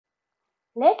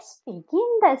Let's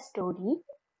begin the story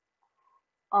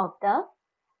of the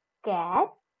cat,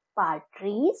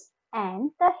 Partridge,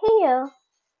 and the hare.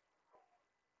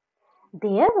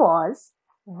 There was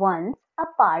once a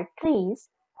partridge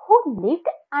who lived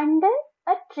under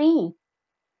a tree.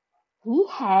 He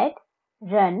had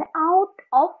run out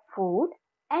of food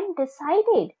and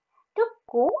decided to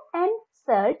go and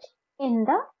search in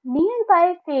the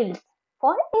nearby fields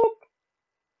for it.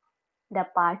 The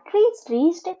partridge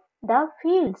reached the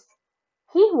fields.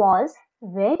 He was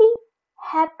very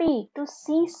happy to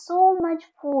see so much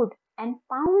food and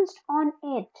pounced on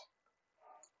it.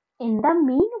 In the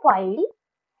meanwhile,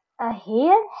 a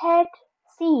hare had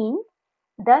seen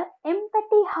the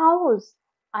empty house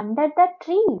under the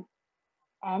tree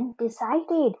and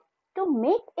decided to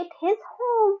make it his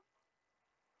home.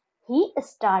 He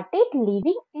started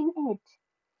living in it.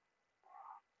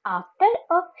 After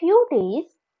a few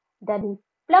days, the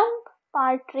plump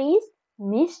partridge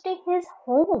missed his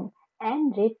home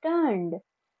and returned.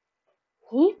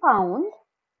 He found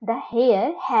the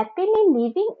hare happily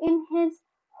living in his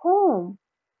home.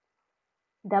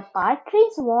 The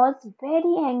partridge was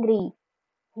very angry.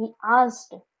 He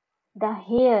asked the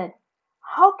hare,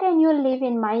 "How can you live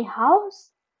in my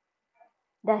house?"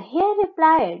 The hare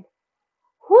replied,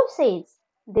 "Who says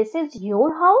this is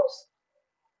your house?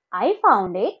 I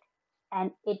found it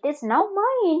and it is now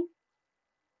mine."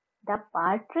 The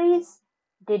partridge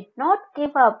did not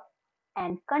give up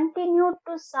and continued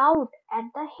to shout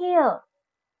at the hare.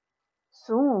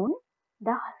 Soon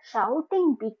the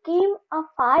shouting became a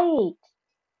fight.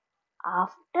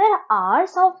 After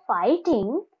hours of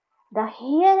fighting, the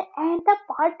hare and the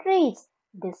partridge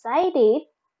decided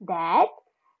that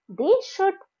they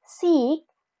should seek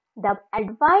the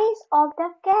advice of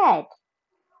the cat,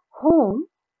 whom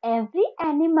every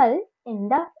animal in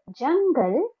the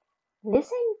jungle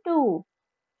listened to.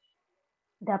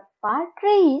 The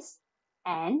partridge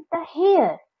and the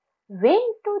hare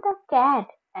went to the cat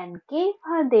and gave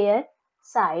her their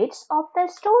sides of the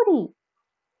story.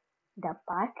 The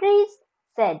partridge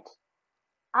said,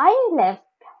 "I left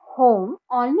home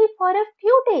only for a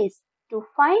few days to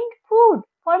find food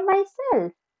for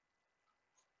myself.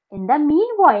 In the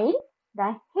meanwhile, the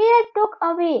hare took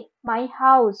away my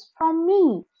house from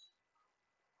me."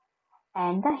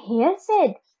 And the hare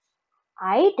said,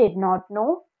 "I did not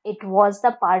know it was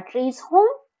the partridge's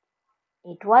home.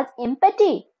 It was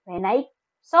empty when I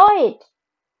saw it.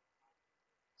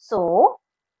 So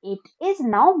it is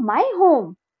now my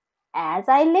home as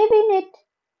I live in it."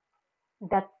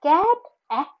 The cat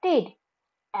acted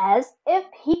as if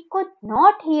he could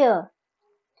not hear.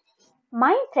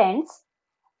 "My friends,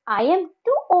 I am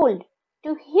too old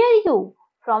to hear you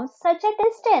from such a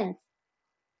distance.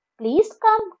 Please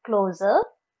come closer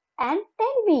and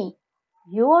tell me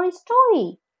your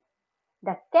story."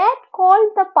 The cat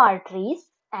called the partridge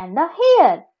and the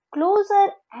hare closer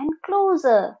and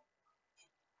closer.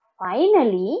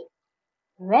 Finally,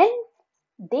 when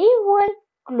they were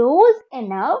close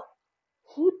enough,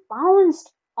 he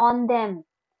pounced on them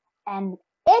and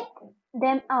ate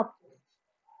them up.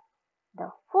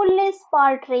 The foolish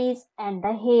partridge and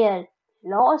the hare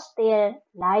lost their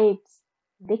lives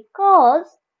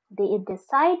because they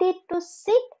decided to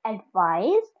seek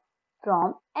advice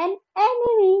from an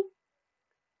enemy.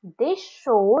 This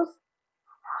shows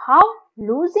how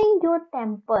losing your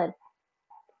temper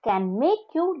can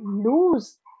make you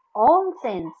lose all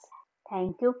sense.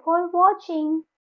 Thank you for watching.